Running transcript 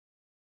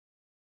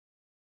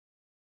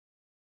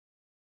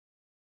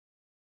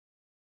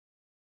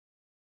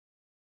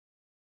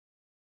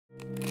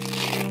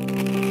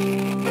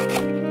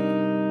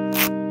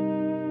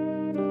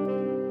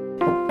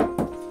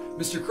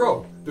Mr.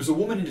 Crow, there's a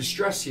woman in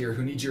distress here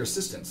who needs your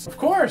assistance. Of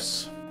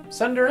course.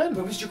 Send her in.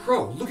 But Mr.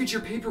 Crow, look at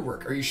your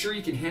paperwork. Are you sure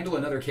you can handle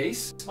another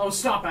case? Oh,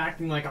 stop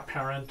acting like a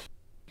parent.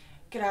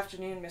 Good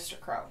afternoon, Mr.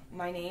 Crow.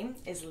 My name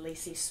is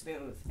Lacey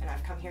Smooth, and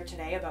I've come here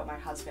today about my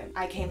husband.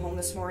 I came home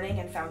this morning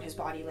and found his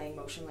body laying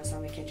motionless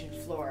on the kitchen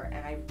floor,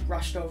 and I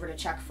rushed over to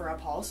check for a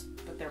pulse,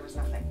 but there was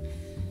nothing.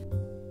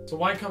 So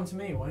why come to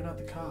me? Why not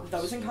the cops?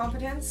 Those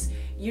incompetents,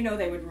 you know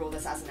they would rule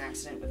this as an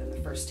accident within the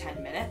first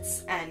 10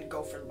 minutes and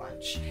go for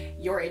lunch.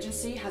 Your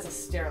agency has a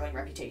sterling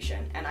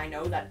reputation, and I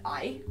know that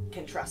I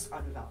can trust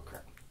on Velcro.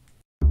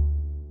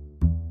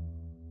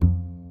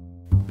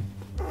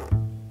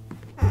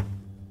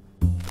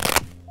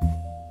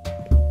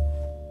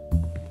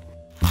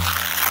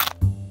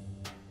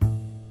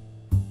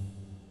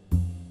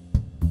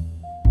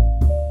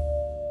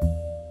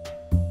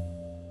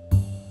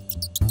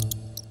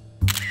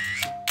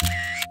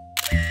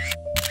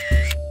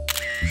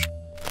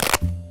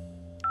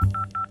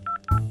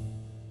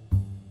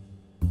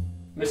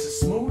 Mrs.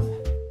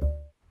 Smooth?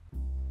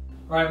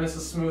 Alright, Mrs.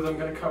 Smooth, I'm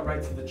gonna cut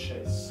right to the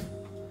chase.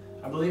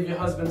 I believe your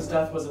husband's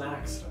death was an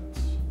accident.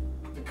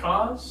 The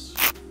cause?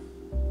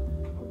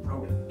 A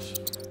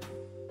rodent.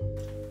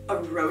 A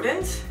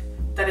rodent?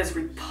 That is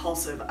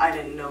repulsive. I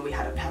didn't know we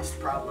had a pest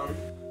problem.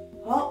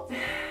 Well,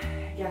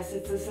 I guess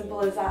it's as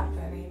simple as that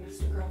then,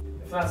 Mr. Crow.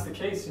 If that's the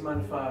case, you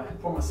mind if I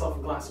pour myself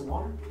a glass of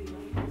water?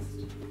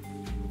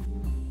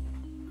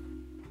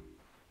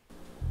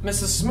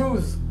 Mrs.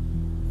 Smooth,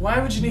 why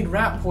would you need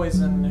rat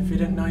poison if you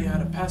didn't know you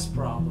had a pest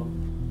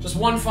problem? Just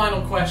one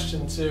final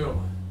question, too.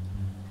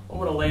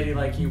 What would a lady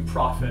like you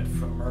profit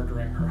from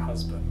murdering her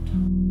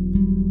husband?